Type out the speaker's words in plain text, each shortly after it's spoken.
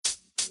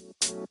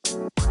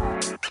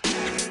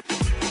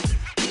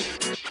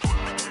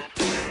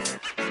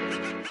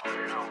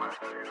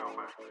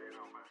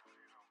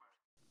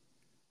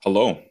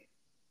Hello,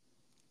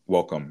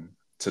 welcome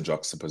to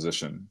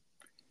Juxtaposition.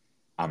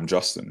 I'm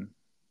Justin,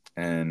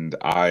 and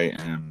I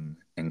am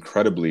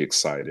incredibly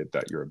excited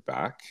that you're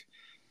back.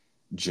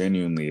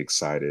 Genuinely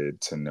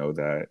excited to know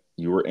that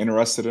you were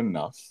interested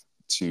enough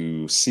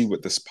to see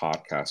what this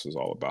podcast was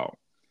all about.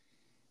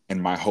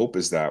 And my hope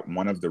is that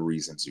one of the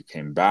reasons you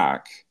came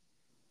back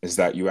is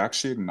that you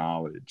actually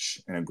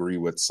acknowledge and agree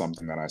with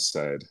something that I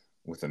said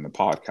within the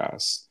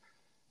podcast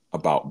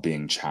about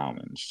being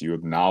challenged. You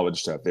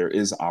acknowledge that there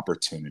is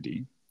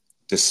opportunity,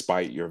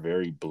 despite your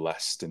very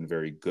blessed and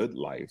very good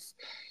life,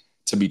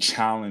 to be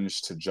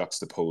challenged to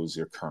juxtapose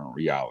your current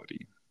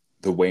reality,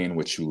 the way in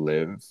which you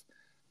live,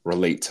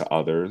 relate to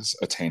others,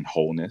 attain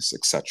wholeness,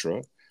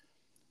 etc.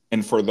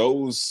 And for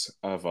those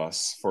of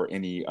us, for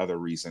any other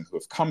reason, who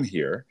have come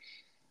here,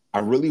 I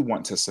really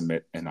want to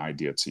submit an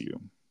idea to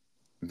you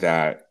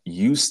that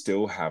you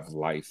still have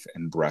life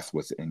and breath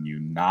within you,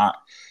 not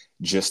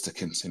just to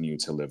continue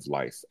to live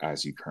life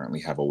as you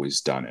currently have always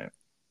done it.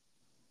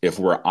 If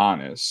we're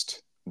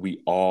honest,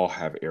 we all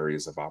have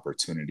areas of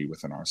opportunity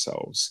within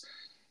ourselves.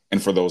 And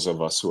for those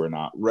of us who are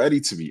not ready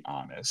to be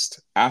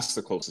honest, ask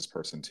the closest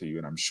person to you,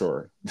 and I'm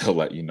sure they'll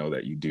let you know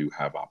that you do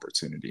have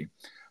opportunity.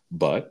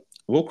 But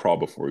we'll crawl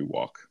before we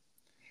walk.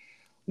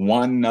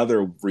 One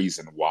other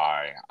reason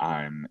why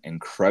I'm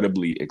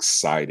incredibly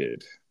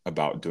excited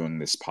about doing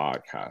this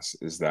podcast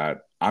is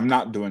that I'm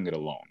not doing it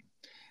alone.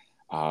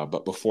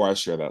 But before I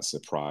share that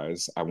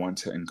surprise, I want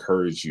to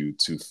encourage you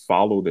to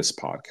follow this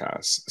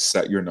podcast,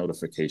 set your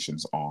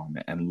notifications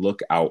on, and look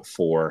out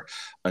for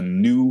a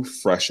new,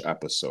 fresh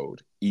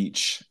episode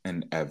each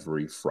and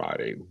every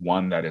Friday.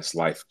 One that is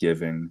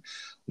life-giving,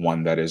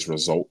 one that is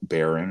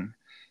result-bearing,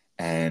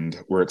 and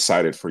we're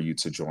excited for you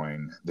to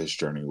join this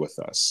journey with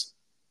us.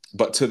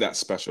 But to that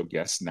special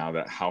guest, now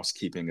that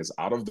housekeeping is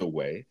out of the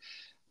way,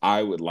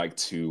 I would like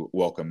to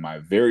welcome my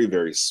very,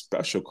 very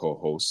special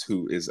co-host,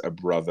 who is a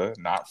brother,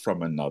 not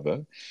from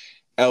another,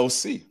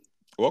 LC.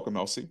 Welcome,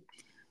 LC.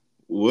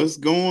 What's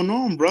going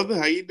on, brother?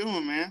 How you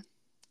doing, man?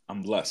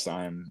 I'm blessed.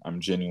 I'm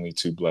genuinely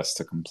too blessed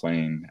to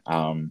complain.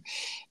 And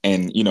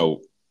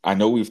I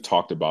know we've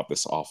talked about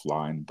this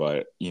offline,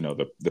 but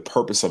the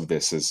purpose of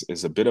this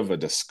is a bit of a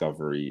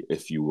discovery,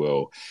 if you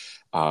will,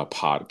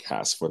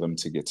 podcast for them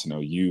to get to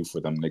know you,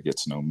 for them to get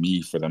to know me,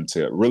 for them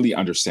to really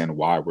understand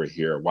why we're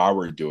here, why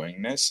we're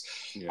doing this.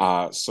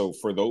 Yeah. So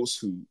for those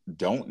who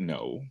don't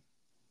know,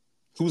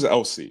 who's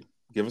LC?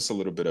 Give us a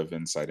little bit of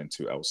insight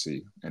into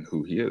LC and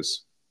who he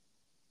is.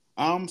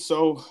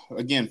 So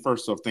again,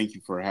 first off, thank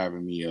you for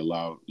having me,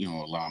 allowing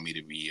me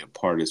to be a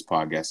part of this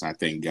podcast. And I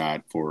thank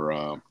God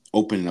for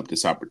opening up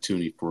this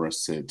opportunity for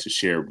us to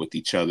share with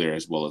each other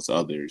as well as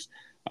others.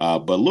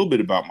 But a little bit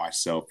about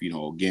myself,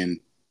 again,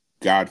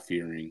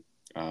 God-fearing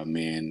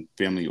man,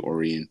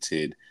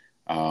 family-oriented,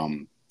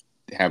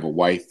 have a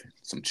wife,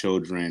 some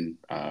children,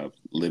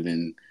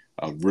 living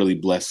a really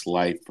blessed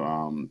life,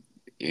 and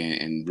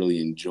really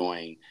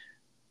enjoying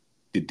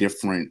the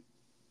different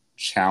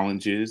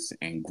challenges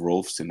and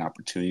growths and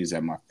opportunities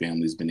that my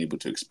family's been able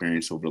to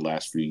experience over the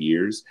last few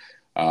years.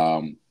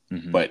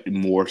 But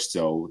more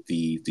so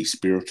the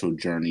spiritual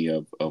journey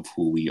of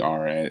who we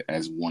are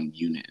as one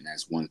unit and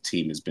as one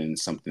team has been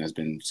something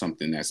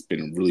that's been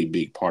a really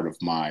big part of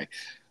my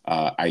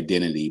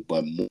identity.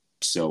 But more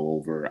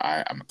so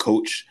I'm a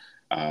coach.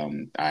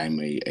 I'm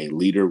a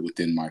leader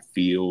within my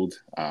field.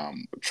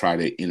 Try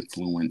to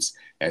influence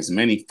as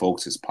many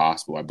folks as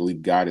possible. I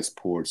believe God has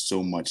poured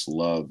so much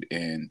love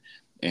and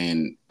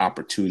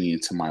opportunity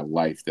into my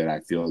life that I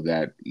feel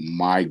that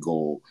my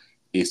goal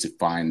is to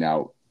find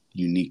out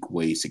unique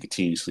ways to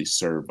continuously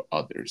serve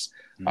others.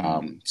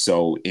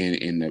 So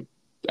in the,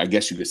 I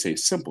guess you could say, a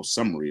simple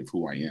summary of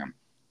who I am,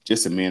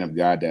 just a man of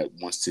God that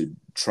wants to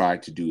try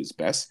to do his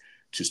best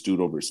to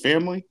steward over his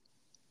family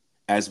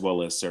as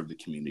well as serve the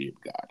community of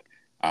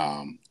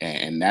God.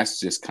 And that's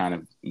just kind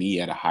of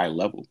me at a high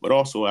level, but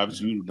also,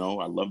 as you know,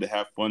 I love to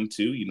have fun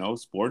too,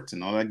 sports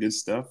and all that good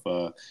stuff,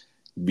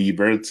 be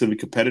relatively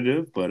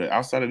competitive, but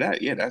outside of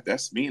that, yeah,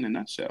 that's me in a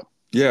nutshell.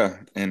 Yeah,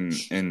 and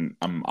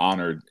I'm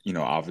honored,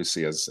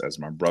 obviously as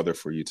my brother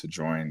for you to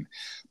join,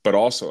 but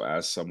also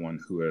as someone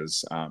who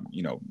has,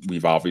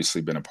 we've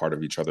obviously been a part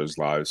of each other's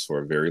lives for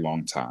a very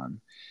long time,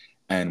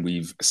 and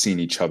we've seen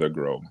each other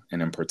grow.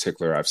 And in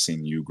particular, I've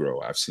seen you grow.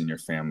 I've seen your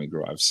family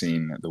grow. I've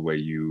seen the way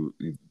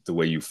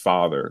you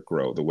father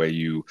grow, the way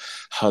you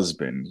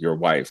husband your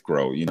wife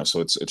grow.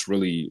 So it's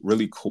really,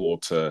 really cool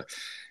to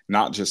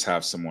not just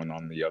have someone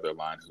on the other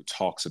line who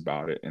talks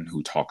about it and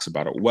who talks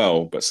about it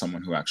well, but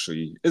someone who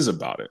actually is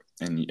about it,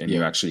 and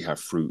you actually have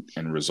fruit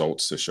and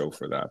results to show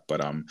for that.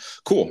 But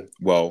cool.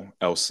 Well,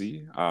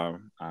 LC,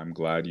 I'm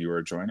glad you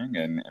are joining,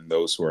 and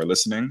those who are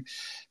listening,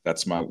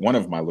 that's one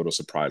of my little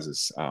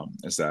surprises,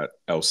 is that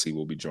LC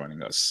will be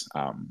joining us.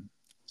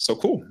 So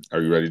cool.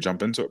 Are you ready to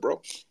jump into it,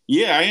 bro?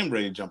 Yeah, I am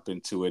ready to jump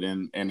into it.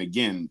 And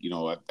again,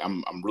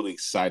 I'm really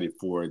excited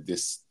for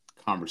this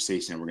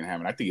conversation that we're going to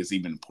have. And I think it's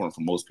even important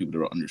for most people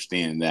to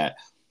understand that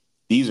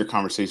these are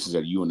conversations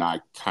that you and I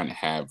kind of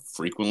have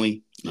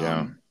frequently,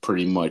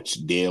 pretty much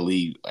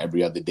daily,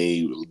 every other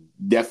day,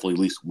 definitely at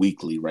least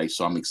weekly, right?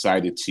 So I'm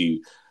excited to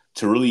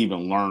really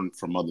even learn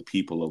from other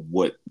people of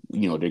what,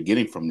 you know, they're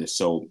getting from this.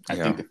 So I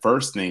think the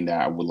first thing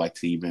that I would like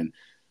to even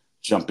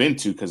jump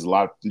into, because a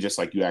lot of, just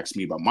like you asked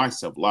me about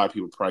myself, a lot of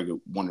people probably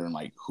wondering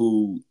like,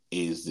 who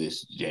is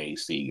this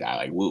JC guy?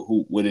 Like,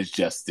 what is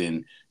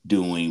Justin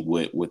doing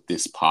with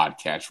this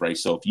podcast, right?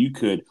 So if you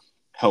could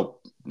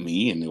help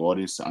me and the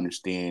audience to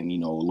understand, you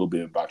know, a little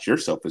bit about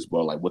yourself as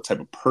well, like what type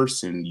of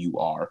person you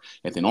are,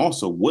 and then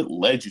also what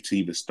led you to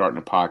even starting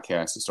a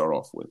podcast to start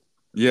off with.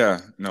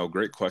 Yeah, no,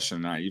 great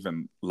question. I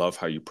even love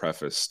how you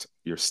prefaced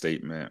your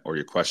statement, or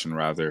your question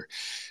rather.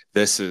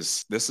 This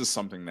is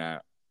something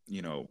that,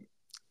 you know,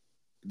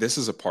 this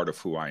is a part of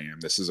who I am.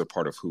 This is a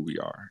part of who we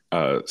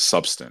are,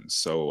 substance.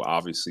 So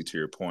obviously, to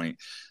your point,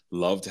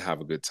 love to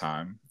have a good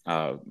time.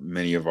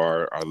 Many of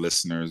our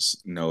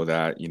listeners know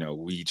that, you know,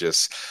 we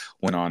just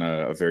went on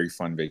a very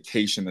fun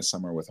vacation this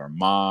summer with our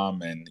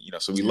mom. And, you know,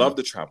 so we love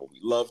to travel.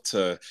 We love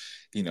to,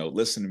 you know,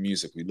 listen to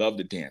music. We love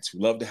to dance. We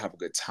love to have a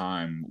good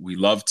time. We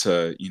love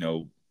to, you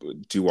know,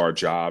 do our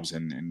jobs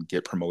and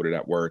get promoted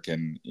at work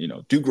and, you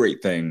know, do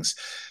great things.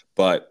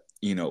 But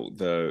you know,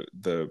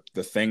 the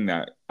thing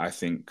that I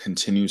think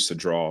continues to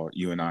draw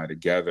you and I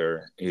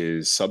together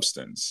is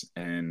substance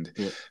and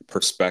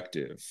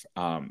perspective.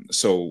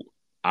 So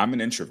I'm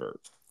an introvert.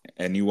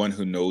 Anyone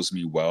who knows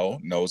me well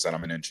knows that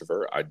I'm an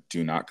introvert. I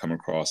do not come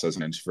across as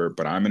an introvert,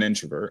 but I'm an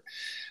introvert.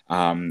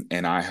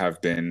 And I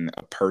have been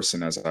a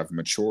person, as I've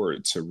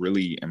matured, to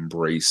really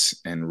embrace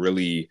and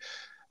really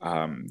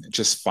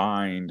just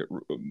find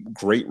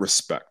great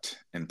respect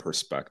and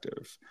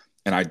perspective.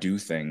 And I do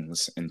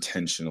things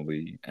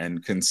intentionally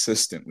and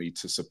consistently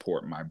to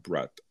support my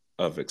breadth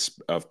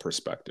of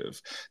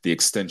perspective, the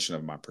extension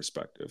of my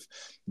perspective.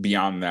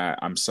 Beyond that,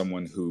 I'm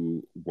someone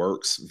who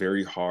works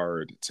very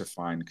hard to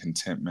find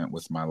contentment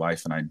with my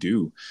life, and I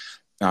do.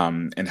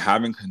 And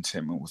having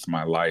contentment with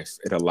my life,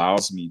 it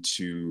allows me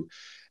to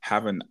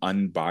have an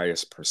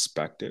unbiased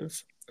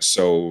perspective.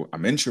 So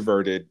I'm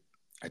introverted.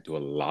 I do a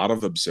lot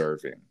of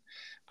observing.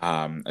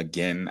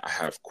 Again, I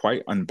have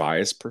quite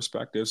unbiased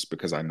perspectives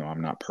because I know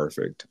I'm not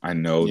perfect. I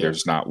know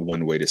there's not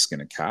one way to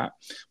skin a cat,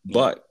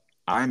 but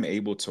I'm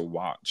able to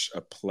watch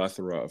a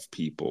plethora of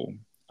people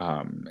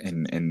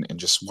and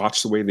just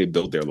watch the way they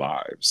build their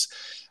lives.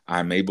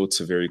 I'm able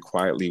to very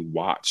quietly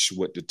watch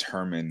what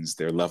determines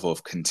their level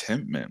of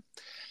contentment.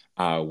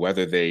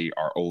 Whether they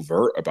are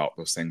overt about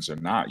those things or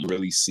not, you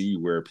really see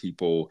where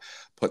people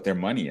put their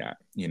money at,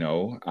 you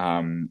know?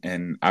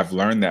 And I've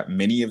learned that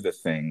many of the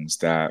things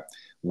that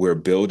we're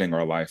building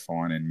our life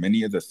on, and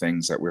many of the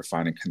things that we're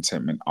finding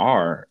contentment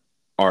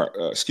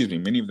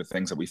many of the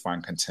things that we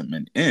find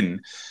contentment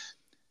in,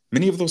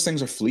 many of those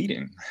things are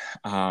fleeting.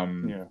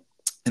 And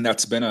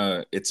it's been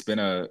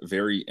a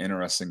very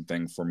interesting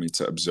thing for me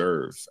to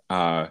observe.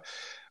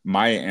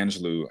 Maya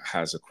Angelou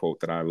has a quote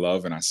that I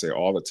love and I say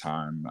all the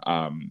time.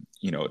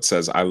 You know, it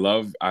says,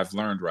 I've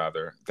learned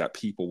rather that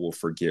people will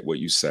forget what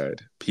you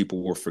said.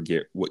 People will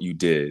forget what you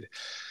did,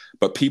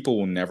 but people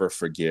will never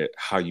forget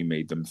how you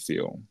made them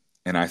feel.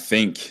 And I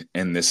think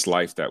in this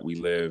life that we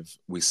live,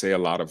 we say a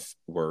lot of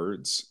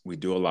words, we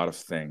do a lot of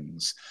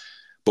things,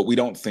 but we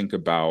don't think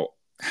about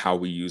how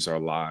we use our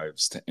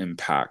lives to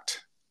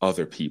impact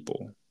other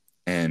people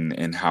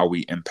and how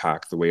we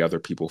impact the way other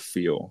people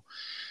feel.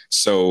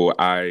 So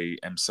I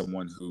am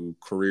someone who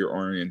career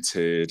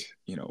oriented,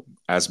 you know,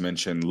 as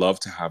mentioned, love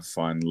to have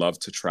fun, love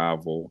to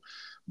travel,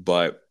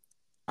 but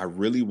I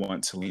really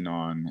want to lean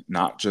on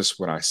not just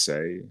what I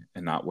say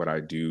and not what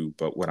I do,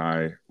 but what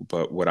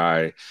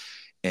I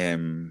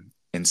am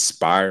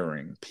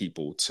inspiring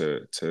people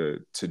to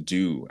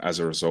do as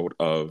a result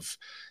of,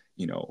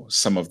 you know,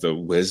 some of the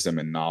wisdom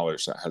and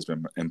knowledge that has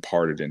been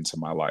imparted into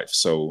my life.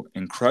 So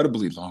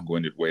incredibly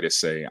long-winded way to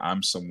say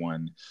I'm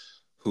someone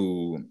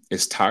who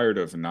is tired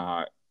of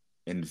not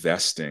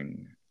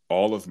investing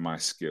all of my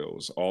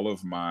skills, all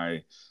of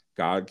my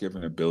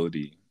God-given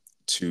ability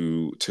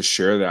to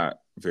share that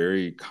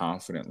very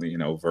confidently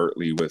and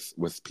overtly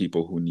with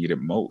people who need it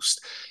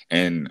most.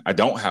 And I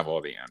don't have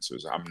all the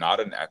answers. I'm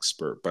not an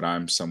expert, but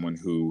I'm someone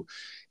who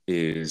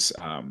is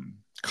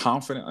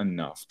confident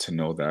enough to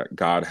know that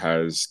God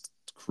has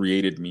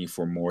created me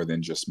for more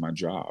than just my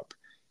job.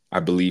 I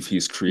believe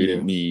he's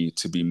created me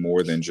to be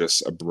more than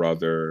just a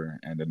brother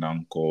and an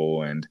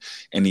uncle and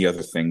any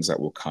other things that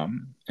will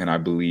come. And I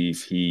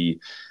believe he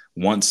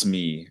wants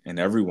me and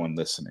everyone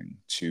listening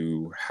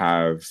to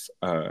have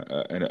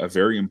a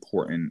very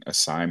important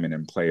assignment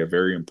and play a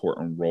very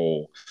important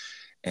role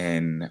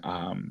in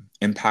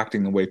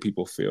impacting the way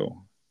people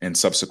feel and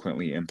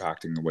subsequently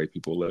impacting the way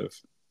people live.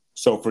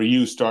 So for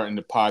you, starting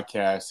the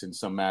podcast in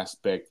some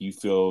aspect, do you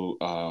feel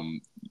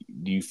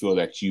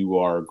that you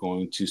are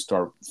going to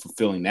start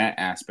fulfilling that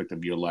aspect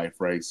of your life,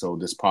 right? So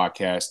this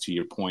podcast, to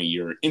your point,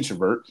 you're an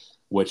introvert,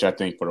 which I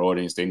think for the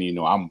audience, they need to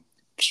know I'm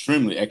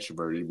extremely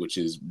extroverted, which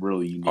is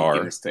really unique in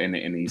Are. this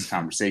in these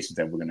conversations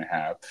that we're going to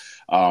have.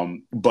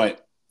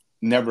 But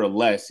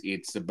nevertheless,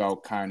 it's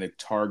about kind of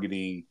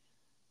targeting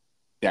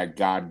that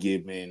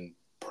God-given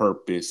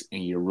purpose,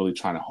 and you're really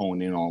trying to hone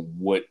in on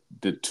what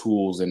the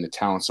tools and the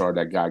talents are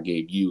that God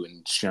gave you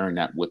and sharing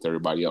that with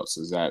everybody else.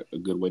 Is that a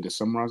good way to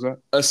summarize that?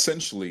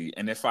 Essentially,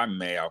 and if I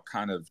may, I'll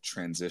kind of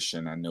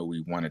transition. I know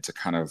we wanted to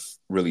kind of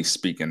really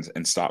speak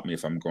and stop me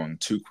if I'm going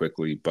too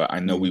quickly, but I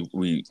know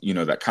we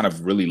that kind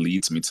of really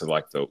leads me to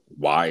like the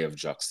why of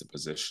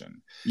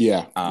juxtaposition.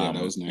 Yeah,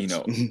 that was You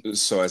nice. know,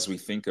 so as we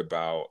think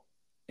about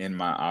in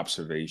my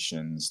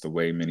observations, the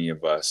way many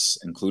of us,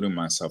 including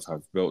myself,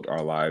 have built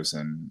our lives,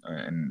 and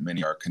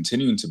many are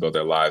continuing to build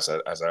their lives,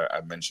 as I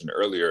mentioned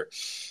earlier,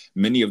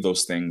 many of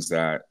those things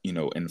that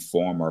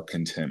inform our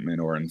contentment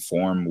or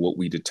inform what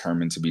we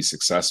determine to be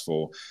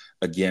successful,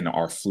 again,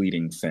 are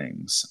fleeting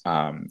things.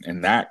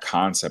 And that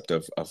concept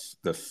of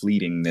the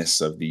fleetingness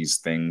of these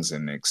things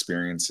and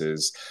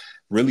experiences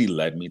really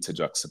led me to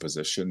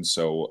juxtaposition.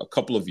 So a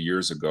couple of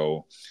years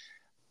ago,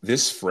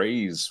 this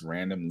phrase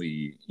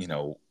randomly,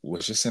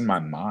 was just in my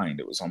mind.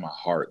 It was on my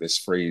heart. This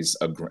phrase,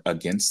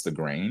 against the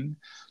grain.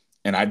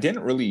 And I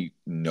didn't really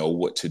know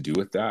what to do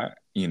with that.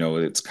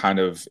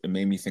 It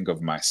made me think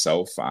of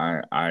myself.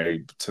 I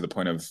to the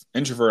point of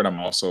introvert, I'm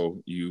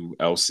also, you,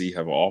 LC,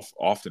 have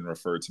often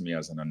referred to me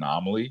as an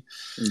anomaly,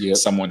 Yep.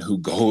 someone who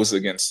goes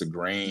against the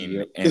grain.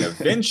 Yep. And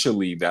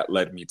eventually that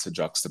led me to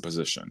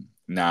juxtaposition.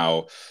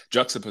 Now,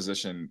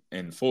 juxtaposition,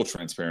 in full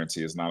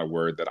transparency, is not a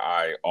word that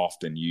I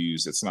often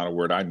use. It's not a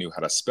word I knew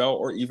how to spell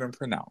or even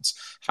pronounce.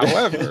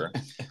 However,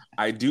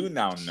 I do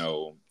now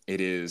know it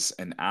is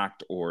an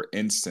act or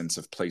instance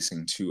of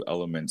placing two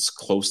elements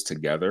close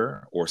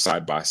together or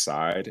side by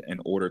side in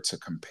order to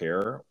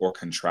compare or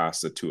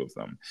contrast the two of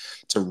them,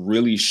 to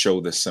really show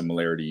the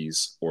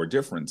similarities or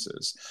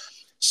differences.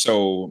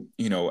 So,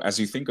 as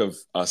you think of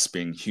us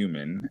being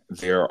human,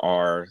 there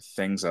are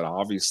things that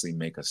obviously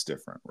make us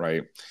different,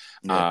 right?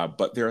 Yeah.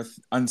 But there are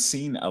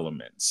unseen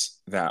elements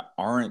that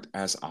aren't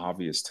as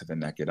obvious to the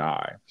naked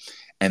eye.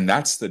 And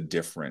that's the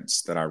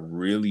difference that I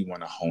really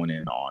want to hone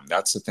in on.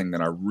 That's the thing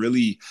that I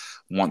really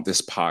want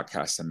this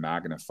podcast to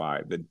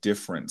magnify, the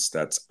difference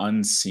that's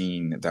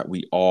unseen that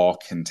we all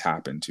can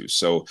tap into.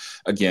 So,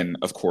 again,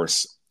 of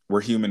course, we're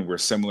human, we're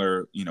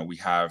similar. We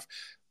have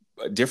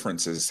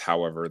differences,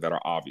 however, that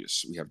are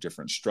obvious. We have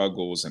different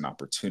struggles and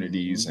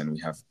opportunities, and we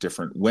have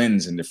different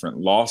wins and different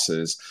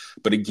losses.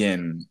 But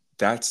again,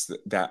 that's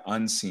that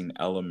unseen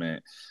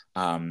element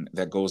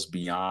that goes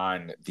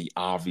beyond the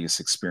obvious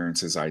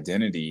experience's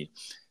identity,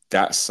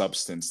 that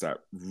substance that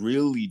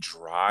really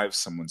drives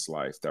someone's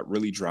life, that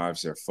really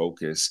drives their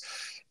focus,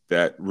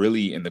 that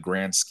really, in the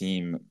grand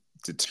scheme,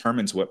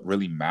 determines what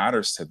really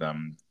matters to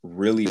them,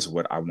 really is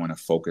what I want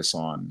to focus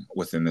on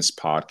within this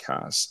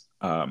podcast.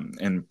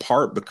 In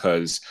part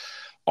because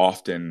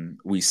often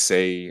we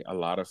say a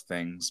lot of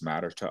things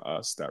matter to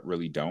us that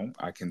really don't.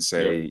 I can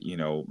say,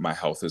 my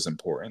health is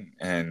important,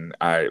 and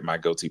my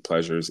guilty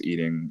pleasure is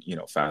eating,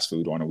 fast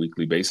food on a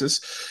weekly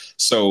basis.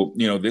 So,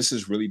 this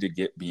is really to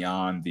get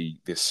beyond the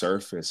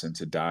surface and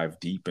to dive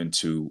deep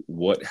into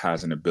what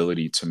has an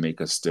ability to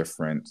make us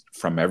different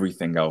from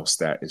everything else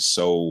that is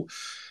so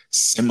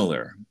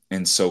similar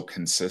and so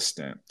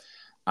consistent.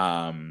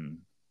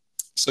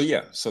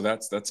 So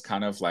that's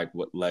kind of like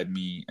what led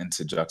me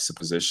into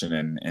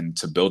juxtaposition, and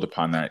to build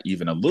upon that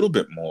even a little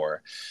bit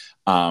more.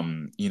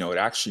 It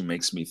actually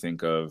makes me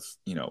think of,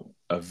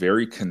 a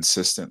very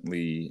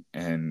consistently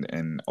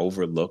and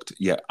overlooked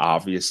yet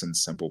obvious and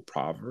simple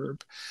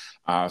proverb.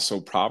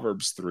 So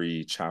Proverbs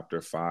 3, chapter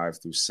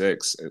 5 through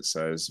 6, it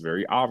says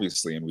very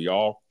obviously, and we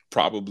all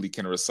probably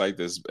can recite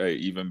this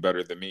even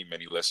better than me,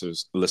 many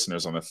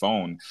listeners on the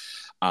phone.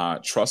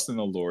 Trust in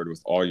the Lord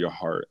with all your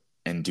heart,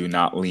 and do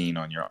not lean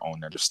on your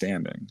own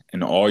understanding.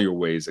 In all your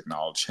ways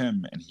acknowledge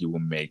him, and he will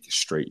make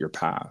straight your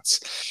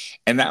paths.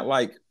 And that,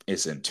 like,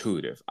 is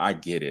intuitive. I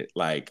get it.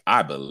 Like,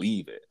 I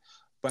believe it.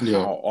 But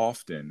Yeah. how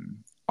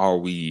often are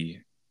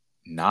we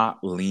not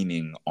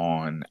leaning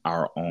on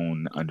our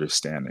own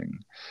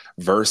understanding?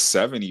 Verse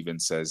 7 even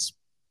says,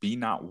 be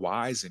not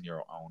wise in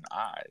your own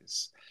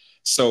eyes.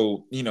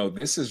 So,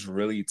 this is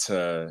really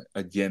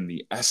again,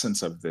 the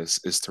essence of this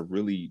is to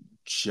really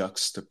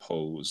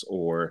juxtapose,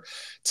 or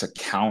to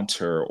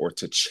counter, or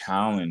to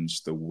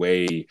challenge the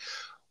way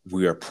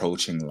we're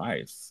approaching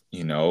life,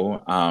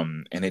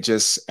 and it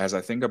just, as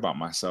I think about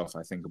myself,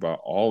 I think about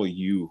all of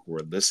you who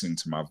are listening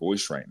to my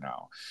voice right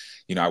now.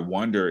 I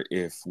wonder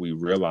if we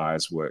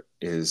realize what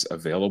is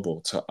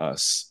available to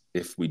us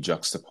if we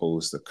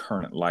juxtapose the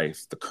current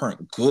life, the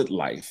current good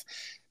life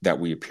that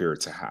we appear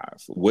to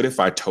have. What if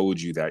I told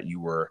you that you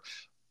were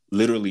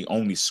literally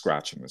only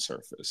scratching the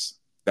surface,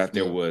 that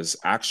there was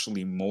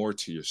actually more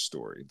to your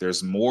story?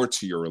 There's more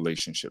to your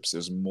relationships.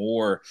 There's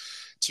more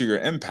to your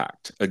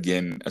impact.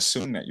 Again,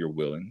 assuming that you're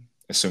willing,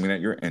 assuming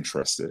that you're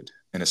interested,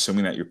 and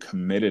assuming that you're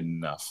committed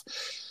enough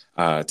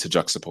to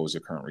juxtapose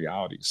your current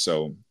reality.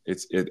 So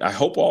I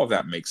hope all of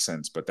that makes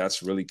sense, but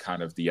that's really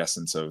kind of the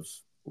essence of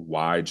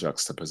why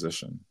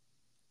juxtaposition.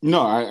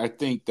 No, I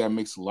think that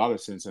makes a lot of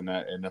sense in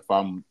that. And if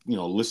I'm,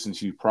 listening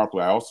to you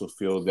properly, I also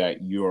feel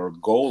that your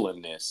goal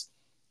in this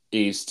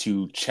is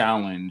to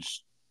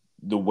challenge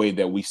the way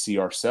that we see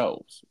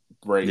ourselves,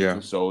 right? Yeah.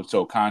 So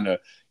kind of,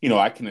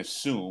 I can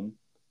assume,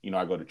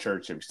 I go to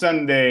church every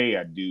Sunday,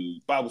 I do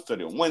Bible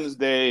study on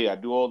Wednesday, I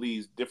do all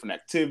these different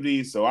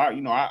activities. So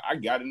I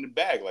got in the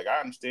bag. Like I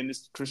understand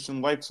this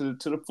Christian life to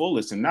the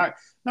fullest, and not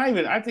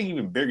even, I think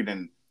even bigger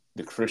than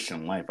the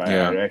Christian life. I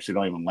Yeah. actually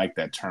don't even like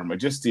that term, but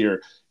just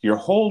your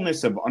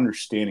wholeness of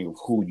understanding of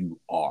who you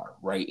are,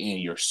 right, and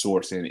your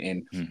source, and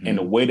the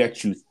Hmm. way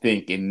that you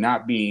think, and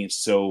not being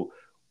so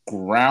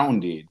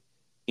grounded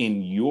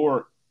in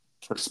your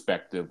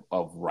perspective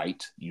of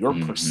right, your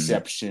Hmm.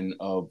 perception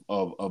of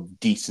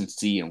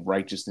decency and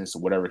righteousness,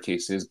 or whatever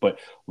case is, but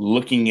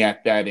looking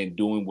at that and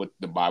doing what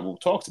the Bible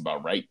talks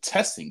about, right?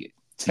 Testing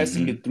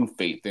Hmm. it through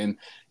faith. And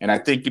I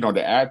think,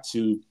 to add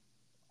to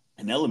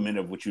an element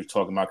of what you're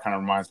talking about, kind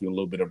of reminds me a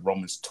little bit of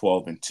Romans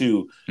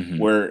 12:2, Hmm.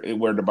 where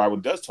the Bible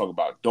does talk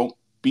about, don't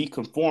be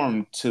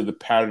conformed to the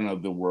pattern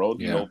of the world,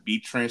 Yeah. be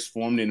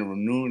transformed in the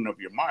renewing of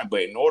your mind.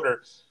 But in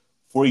order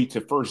for you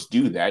to first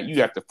do that,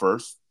 you have to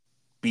first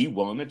be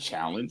willing to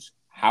challenge,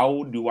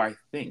 how do I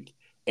think?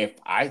 If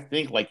I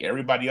think like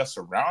everybody else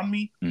around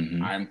me,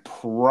 Hmm. I'm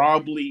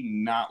probably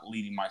not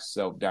leading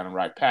myself down the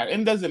right path.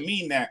 And it doesn't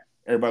mean that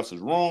everybody else is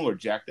wrong or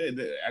jacked.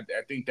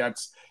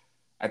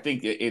 I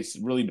think it's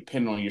really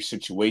dependent on your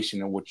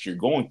situation and what you're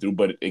going through.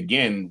 But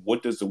again,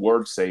 what does the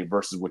word say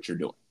versus what you're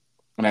doing?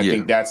 And I Yeah.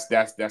 think that's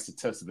the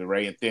test of it,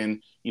 right? And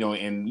then,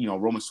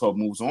 Romans 12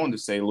 moves on to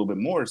say a little bit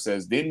more. It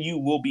says, then you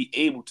will be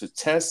able to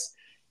test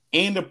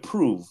and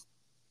approve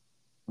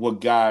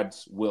what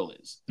God's will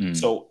is. Mm.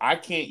 So I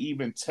can't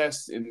even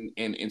test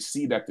and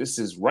see that this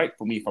is right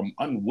for me if I'm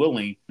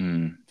unwilling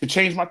Mm. to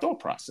change my thought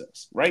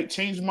process, right?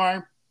 Change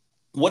my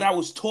what I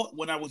was taught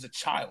when I was a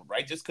child,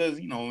 right? Just because,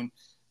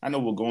 I know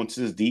we'll go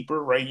into this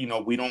deeper, right?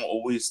 We don't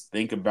always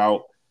think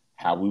about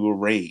how we were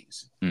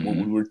raised, what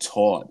we Hmm. were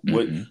taught,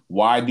 Hmm.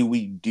 why do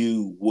we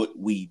do what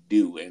we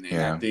do? And I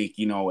Yeah. think,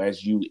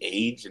 as you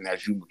age and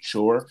as you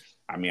mature,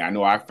 I mean, I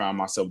know I found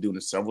myself doing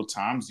this several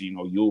times.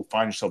 You'll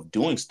find yourself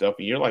doing stuff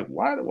and you're like,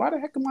 why the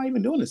heck am I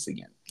even doing this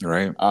again?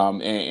 Right.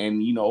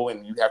 And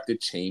you have to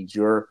change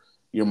your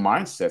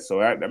mindset. So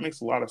that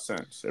makes a lot of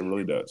sense. It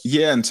really does.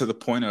 Yeah, and to the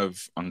point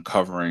of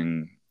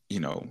uncovering,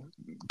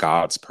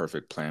 God's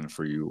perfect plan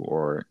for you,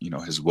 or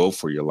His will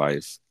for your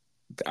life.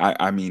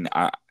 I mean,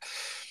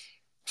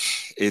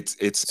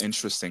 it's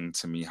interesting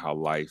to me how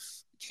life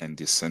can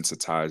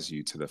desensitize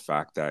you to the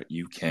fact that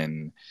you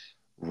can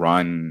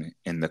run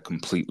in the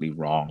completely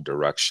wrong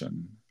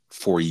direction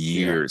for Yeah.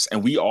 years,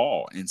 and we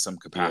all in some Yeah.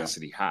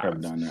 capacity Have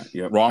have done that.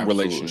 Yep. wrong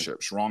Absolutely.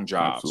 relationships, wrong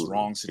jobs, Absolutely.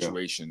 wrong Yeah.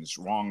 situations,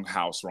 wrong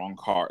house, wrong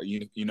car,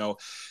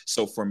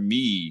 so for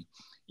me,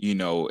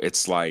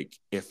 it's like,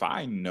 if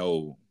I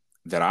know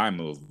that I'm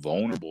a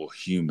vulnerable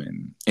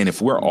human, and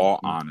if we're all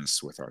Mm-hmm.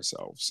 honest with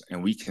ourselves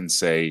and we can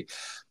say,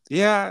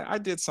 yeah, I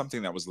did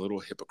something that was a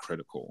little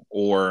hypocritical,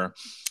 or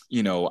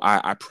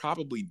I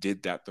probably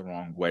did that the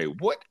wrong way.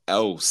 What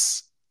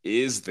else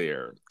is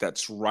there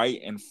that's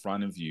right in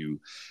front of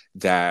you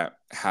that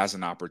has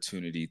an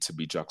opportunity to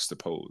be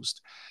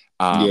juxtaposed?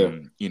 Yeah.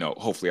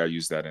 Hopefully I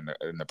use that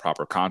in the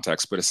proper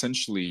context, but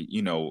essentially,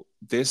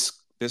 this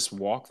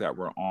walk that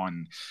we're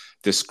on,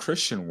 this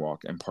Christian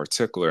walk in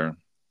particular,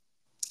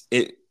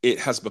 it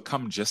has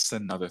become just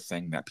another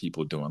thing that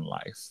people do in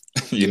life.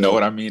 You know Yeah.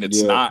 what I mean? It's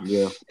Yeah. not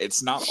Yeah.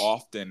 it's not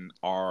often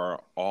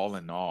our all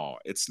in all.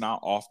 It's not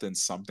often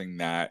something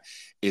that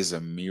is a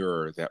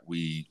mirror that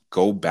we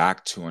go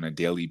back to on a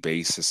daily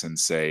basis and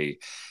say,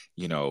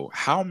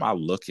 how am I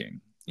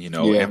looking? Yeah.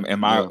 Yeah.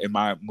 Am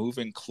I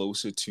moving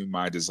closer to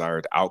my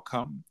desired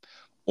outcome,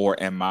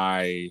 or am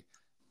I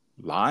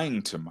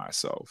lying to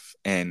myself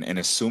and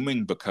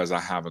assuming because I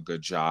have a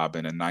good job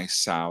and a nice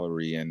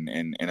salary and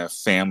a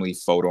family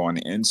photo on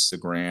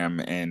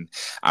Instagram, and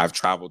I've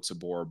traveled to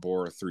Bora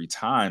Bora 3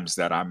 times,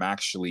 that I'm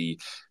actually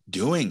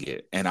doing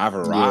it and I've Yeah.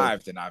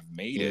 arrived and I've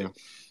made Yeah.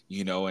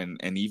 it,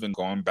 and even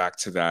going back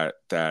to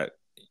that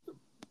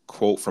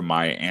quote from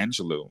Maya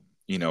Angelou.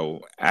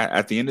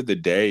 At the end of the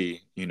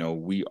day,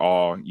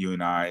 you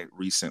and I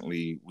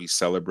recently, we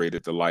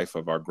celebrated the life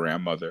of our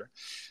grandmother.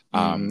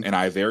 Mm-hmm. And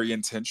I very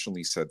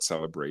intentionally said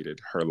celebrated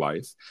her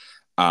life,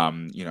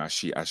 as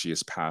she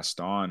has passed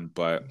on.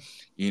 But,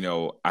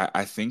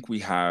 I think we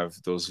have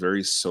those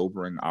very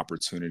sobering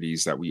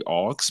opportunities that we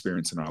all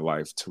experience in our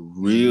life to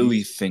Mm-hmm.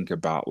 really think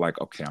about, like,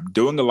 okay, I'm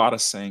doing a lot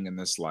of saying in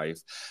this life.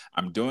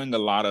 I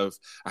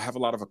have a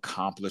lot of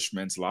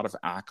accomplishments, a lot of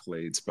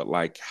accolades, but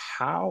like,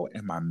 how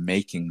am I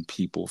making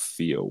people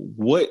feel?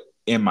 What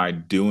am I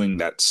doing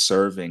that's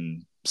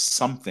serving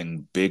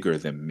something bigger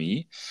than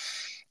me?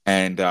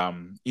 And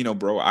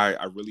bro,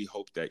 I really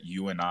hope that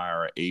you and I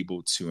are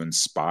able to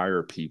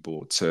inspire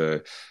people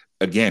to,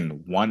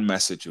 again, one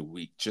message a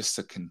week, just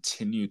to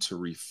continue to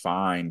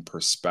refine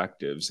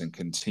perspectives and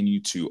continue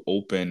to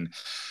open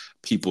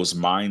people's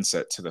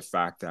mindset to the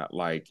fact that,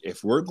 like,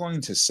 if we're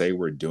going to say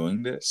we're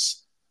doing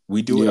this,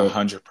 We do it Yeah.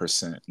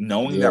 100%,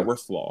 knowing Yeah. that we're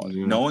flawed,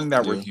 Yeah. knowing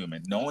that we're Yeah.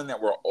 human, knowing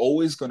that we're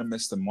always going to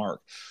miss the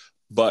mark.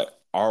 But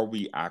are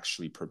we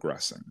actually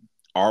progressing?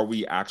 Are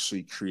we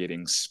actually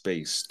creating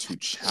space to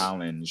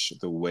challenge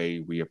the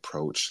way we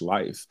approach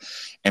life?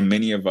 And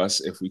many of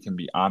us, if we can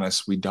be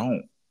honest, we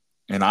don't.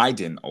 And I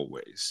didn't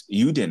always.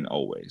 You didn't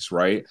always,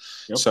 right?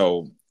 Yep.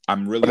 So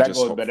I'm But really that just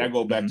goes, but that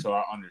hopeful. goes back Mhm. to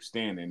our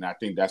understanding. I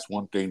think that's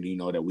one thing,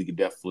 that we could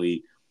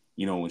definitely,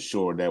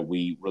 ensure that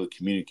we really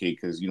communicate.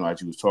 Because as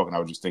you was talking, I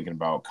was just thinking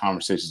about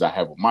conversations I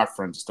have with my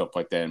friends and stuff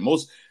like that. And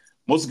most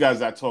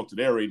guys I talk to,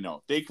 they already know.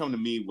 If they come to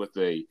me with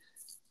a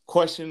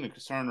question, a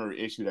concern, or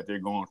issue that they're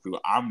going through,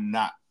 I'm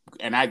not.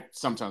 And I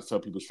sometimes tell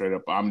people straight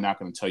up, I'm not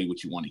going to tell you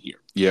what you want to hear.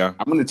 Yeah.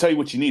 I'm going to tell you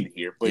what you need to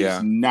hear, but it's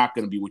Yeah. not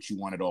going to be what you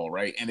want at all,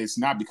 right? And it's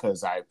not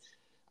because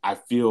I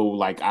feel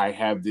like I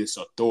have this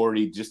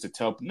authority just to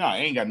tell. No, it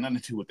ain't got nothing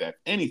to do with that.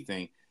 If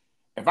anything,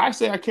 if I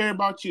say I care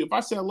about you, if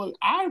I say, look,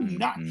 I'm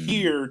not Mhm.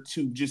 here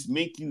to just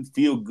make you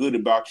feel good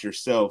about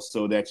yourself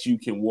so that you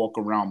can walk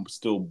around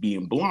still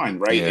being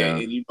blind, right? Yeah.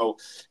 And you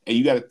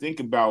got to think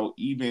about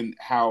even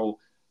how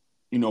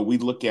we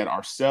look at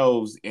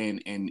ourselves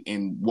and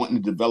wanting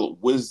to develop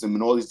wisdom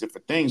and all these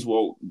different things.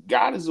 Well,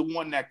 God is the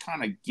one that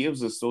kind of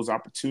gives us those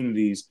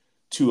opportunities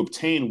to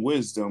obtain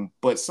wisdom,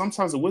 but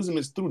sometimes the wisdom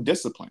is through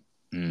discipline,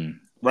 Mm.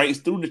 right? It's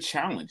through the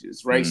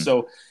challenges, right? Mm.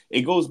 So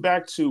it goes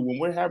back to when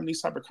we're having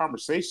these type of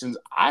conversations.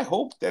 I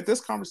hope that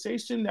this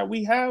conversation that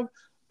we have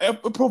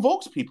it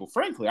provokes people.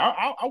 Frankly,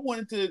 I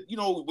wanted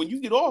to, when you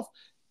get off,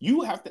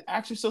 you have to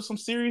ask yourself some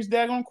serious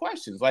daggone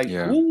questions, like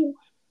Yeah.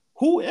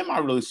 who am I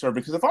really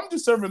serving? Because if I'm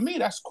just serving me,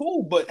 that's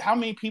cool. But how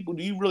many people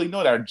do you really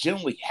know that are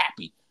genuinely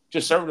happy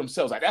just serving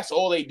themselves? Like that's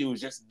all they do is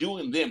just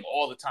doing them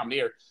all the time.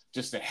 They're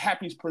just the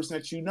happiest person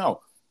that you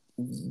know.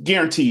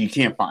 Guarantee you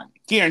can't find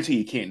them. Guarantee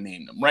you can't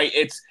name them, right?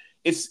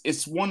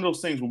 It's one of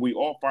those things where we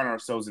all find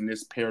ourselves in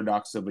this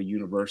paradox of a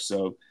universe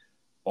of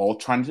all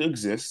trying to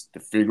exist, to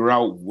figure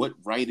out what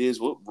right is,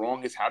 what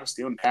wrong is, how to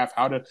stay on the path,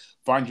 how to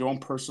find your own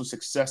personal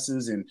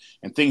successes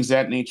and things of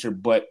that nature.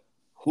 But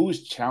who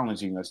is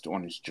challenging us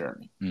on this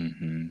journey?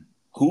 Mm-hmm.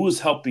 Who is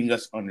helping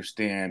us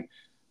understand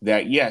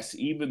that yes,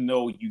 even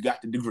though you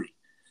got the degree,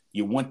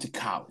 you went to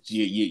college,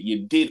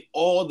 you did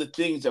all the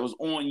things that was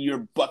on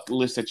your bucket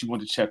list that you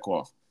want to check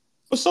off.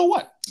 But so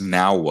what?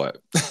 Now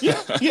what?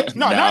 Yeah, yeah.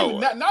 No, not Now even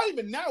what? not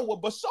even now.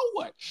 What? But so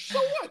what? So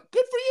what?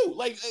 Good for you.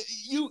 Like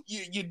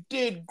you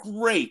did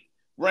great,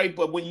 right?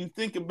 But when you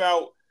think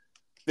about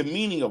the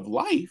meaning of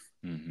life,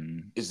 Mm-hmm.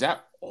 is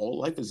that all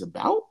life is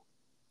about?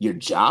 Your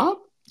job,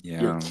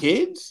 your Yeah.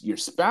 kids, your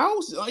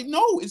spouse? Like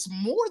no, it's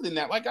more than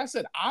that. Like I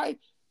said, I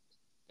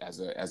as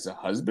a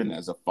husband,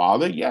 as a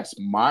father, yes,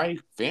 my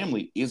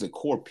family is a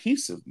core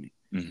piece of me,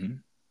 Mm-hmm.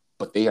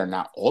 but they are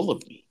not all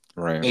of me.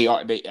 Right. They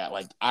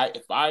like I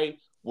if I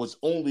was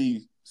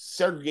only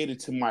segregated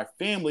to my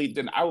family,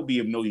 then I would be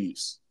of no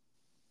use.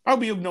 I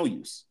would be of no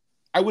use.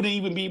 I wouldn't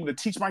even be able to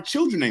teach my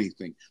children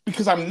anything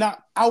because I'm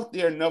not out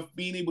there enough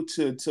being able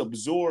to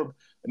absorb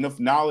enough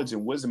knowledge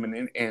and wisdom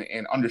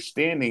and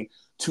understanding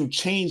to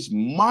change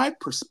my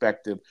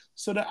perspective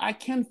so that I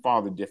can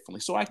father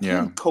differently, so I Yeah.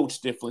 can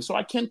coach differently, so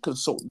I can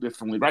consult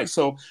differently, right?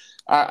 So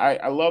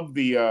I love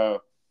the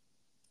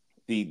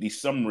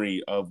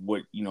summary of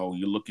what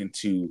you're looking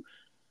to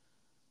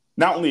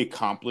not only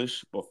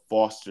accomplish but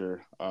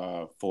foster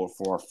for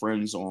our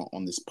friends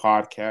on this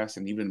podcast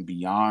and even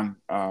beyond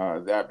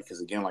that.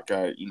 Because again, like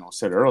I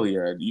said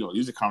earlier,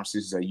 these are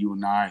conversations that you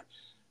and I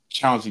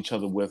challenge each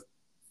other with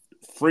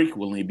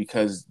frequently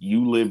because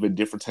you live a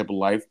different type of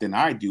life than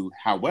I do.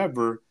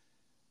 However,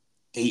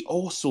 they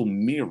also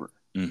mirror.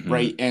 Mm-hmm.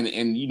 Right. And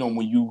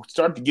when you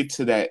start to get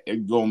to that,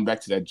 going back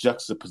to that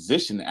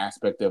juxtaposition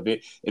aspect of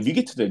it, if you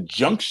get to the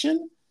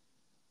junction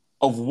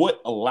of what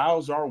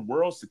allows our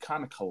worlds to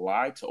kind of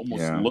collide to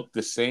almost Yeah. look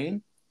the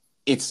same,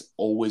 it's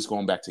always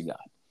going back to God.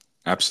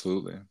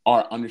 Absolutely.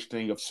 Our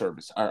understanding of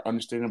service, our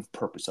understanding of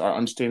purpose, our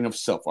understanding of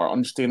self, our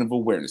understanding of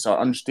awareness, our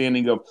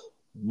understanding of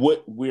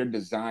what we're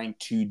designed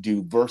to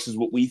do versus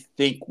what we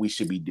think we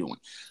should be doing.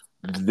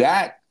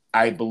 That,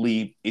 I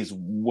believe, is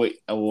what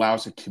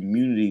allows a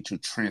community to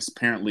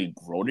transparently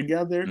grow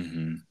together,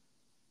 Mm-hmm.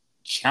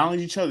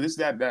 challenge each other. This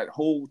that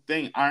whole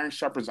thing, iron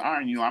sharpens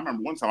iron. I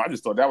remember one time I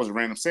just thought that was a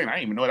random saying. I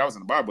didn't even know that was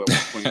in the Bible at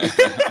one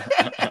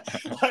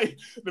point. Like,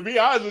 to be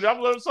honest with you, I'm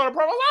a little sort of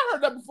problem. I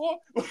heard that before,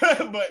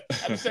 but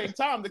at the same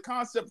time, the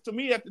concept to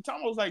me at the time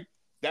I was like,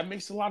 that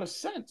makes a lot of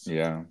sense.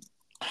 Yeah.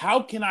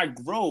 How can I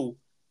grow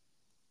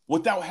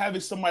without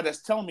having somebody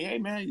that's telling me, "Hey,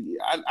 man,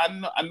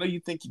 I know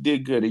you think you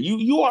did good, and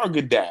you are a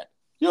good dad.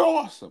 You're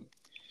awesome,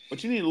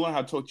 but you need to learn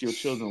how to talk to your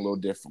children a little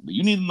differently.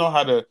 You need to know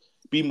how to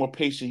be more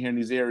patient here in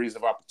these areas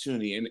of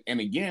opportunity." And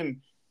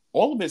again,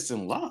 all of it's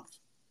in love,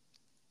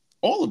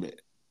 all of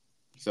it.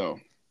 So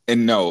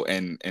And no,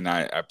 and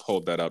I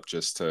pulled that up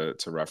just to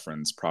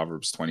reference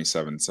Proverbs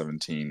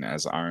 27:17,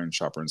 as iron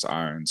sharpens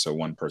iron, so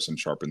one person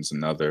sharpens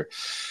another.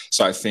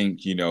 So I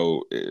think,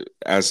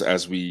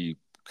 as we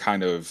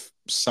kind of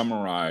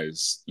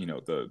summarize,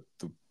 the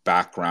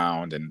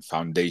background and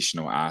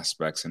foundational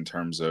aspects in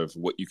terms of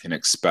what you can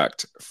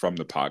expect from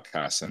the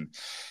podcast. And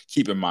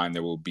keep in mind,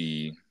 there will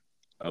be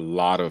a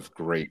lot of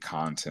great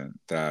content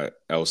that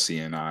Elsie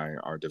and I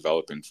are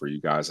developing for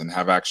you guys, and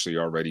have actually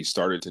already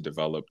started to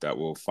develop, that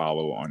will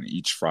follow on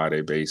each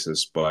Friday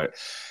basis. But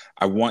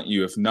I want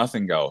you, if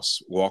nothing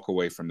else, walk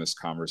away from this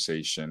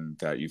conversation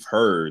that you've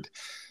heard.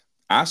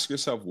 Ask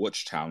yourself what's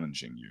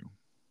challenging you.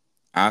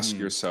 Ask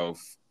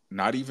yourself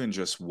not even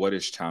just what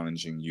is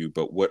challenging you,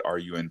 but what are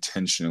you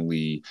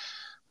intentionally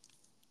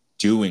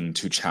doing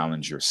to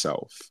challenge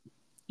yourself?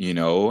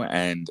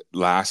 And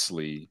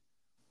lastly,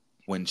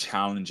 when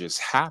challenges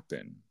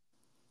happen,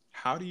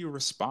 how do you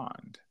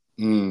respond?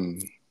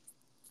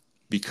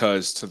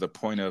 Because to the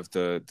point of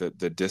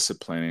the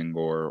disciplining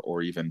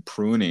or even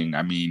pruning,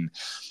 I mean,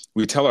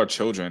 we tell our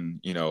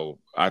children,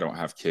 I don't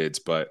have kids,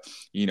 but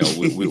we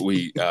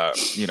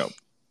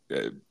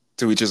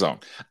to each his own.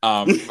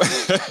 To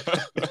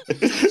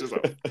each his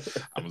own.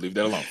 I'm gonna leave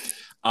that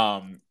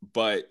alone.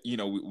 But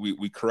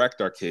we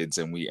correct our kids,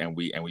 and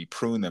we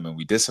prune them, and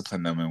we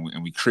discipline them,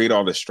 and we create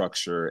all the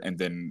structure, and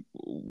then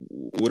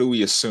what do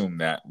we assume?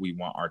 That we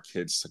want our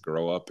kids to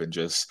grow up and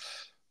just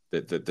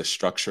the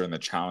structure and the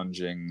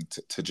challenging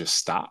to just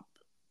stop.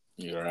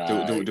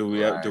 Right, do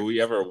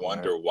we ever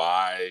wonder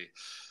why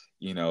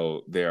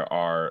there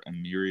are a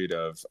myriad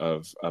of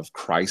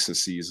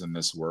crises in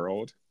this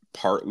world,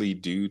 partly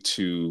due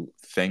to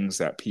things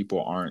that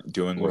people aren't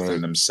doing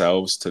within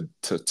themselves to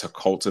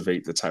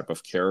cultivate the type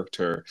of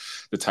character,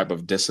 the type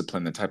of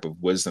discipline, the type of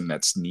wisdom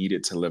that's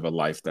needed to live a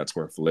life that's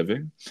worth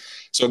living.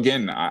 So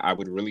again, I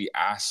would really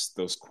ask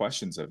those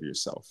questions of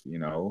yourself,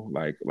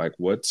 like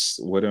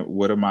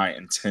what am I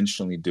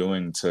intentionally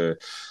doing to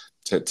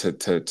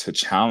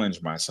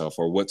challenge myself,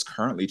 or what's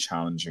currently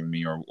challenging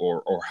me,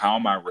 or how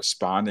am I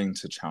responding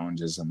to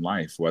challenges in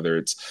life, whether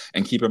it's,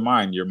 and keep in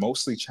mind, you're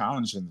mostly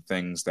challenged in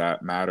things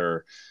that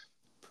matter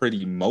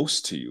pretty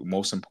most to you,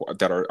 most important,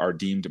 that are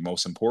deemed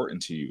most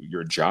important to you: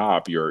 your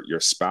job, your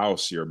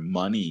spouse, your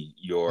money,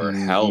 your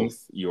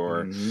health,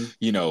 your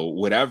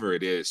whatever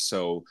it is.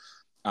 So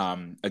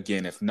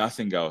again, if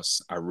nothing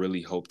else, I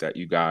really hope that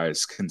you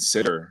guys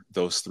consider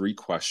those 3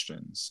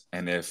 questions,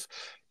 and if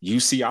you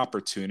see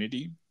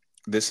opportunity,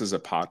 this is a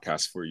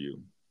podcast for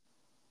you.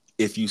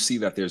 If you see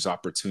that there's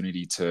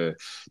opportunity to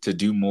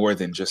do more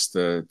than just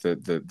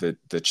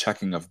the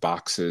checking of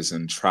boxes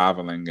and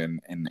traveling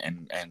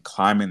and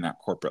climbing that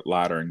corporate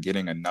ladder and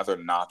getting another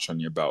notch on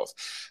your belt,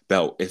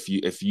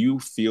 if you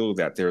feel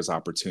that there's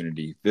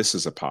opportunity, this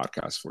is a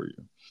podcast for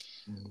you.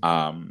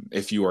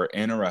 If you are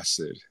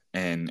interested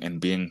in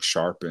being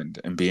sharpened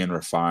and being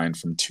refined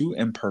from 2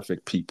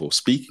 imperfect people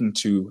speaking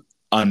to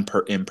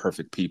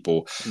imperfect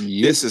people,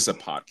 this is a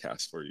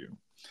podcast for you.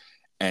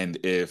 And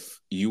if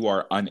you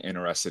are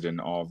uninterested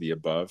in all the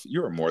above,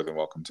 you are more than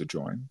welcome to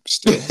join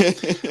still.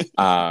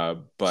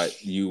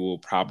 But you will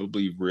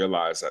probably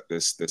realize that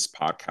this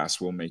podcast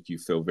will make you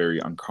feel very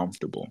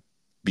uncomfortable,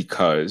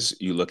 because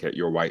you look at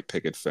your white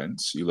picket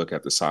fence, you look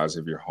at the size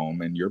of your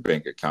home and your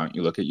bank account,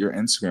 you look at your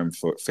Instagram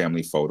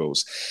family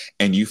photos,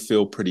 and you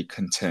feel pretty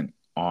content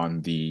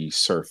on the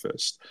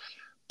surface.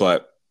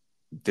 But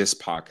this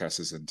podcast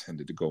is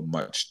intended to go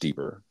much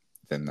deeper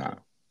than that.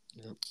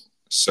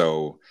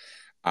 So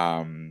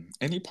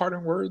any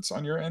parting words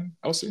on your end,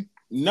 Elsie?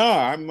 No,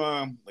 I'm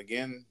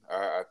again,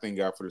 I thank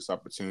God for this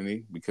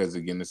opportunity, because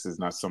again, this is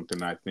not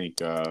something I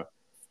think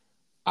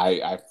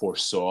I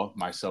foresaw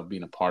myself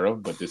being a part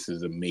of, but this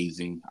is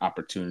amazing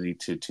opportunity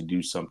to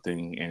do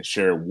something and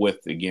share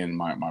with, again,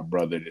 my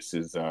brother. This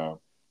is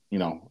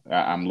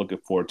I'm looking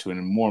forward to it,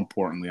 and more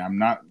importantly, I'm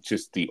not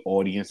just the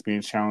audience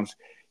being challenged,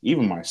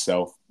 even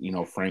myself.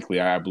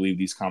 Frankly, I believe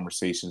these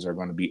conversations are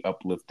going to be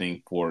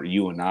uplifting for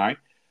you and I,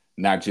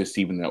 not just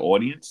even the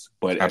audience,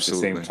 but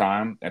Absolutely.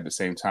 at the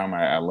same time,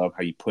 I love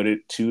how you put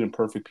it: 2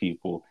 imperfect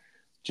people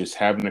just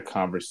having a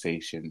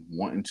conversation,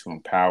 wanting to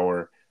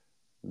empower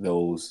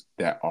those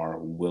that are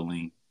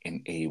willing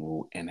and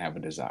able and have a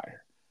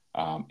desire.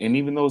 And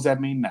even those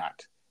that may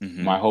not.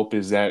 My hope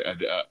is that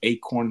an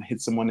acorn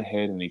hits them on the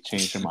head and they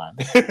change their mind.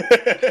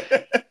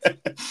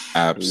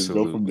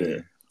 Absolutely. Go from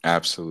there.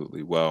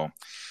 Absolutely. Well,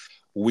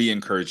 we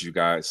encourage you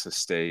guys to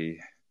stay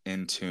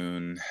in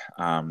tune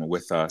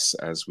with us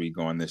as we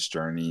go on this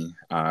journey.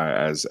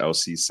 As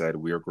Elsie said,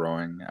 we're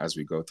growing as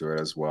we go through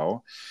it as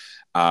well.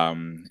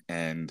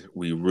 And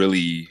we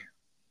really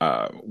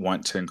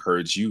want to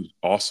encourage you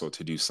also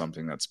to do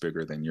something that's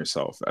bigger than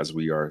yourself as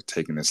we are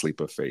taking this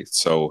leap of faith.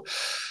 So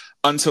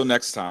until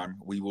next time,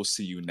 we will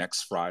see you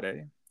next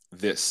Friday.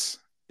 This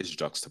is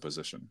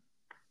Juxtaposition.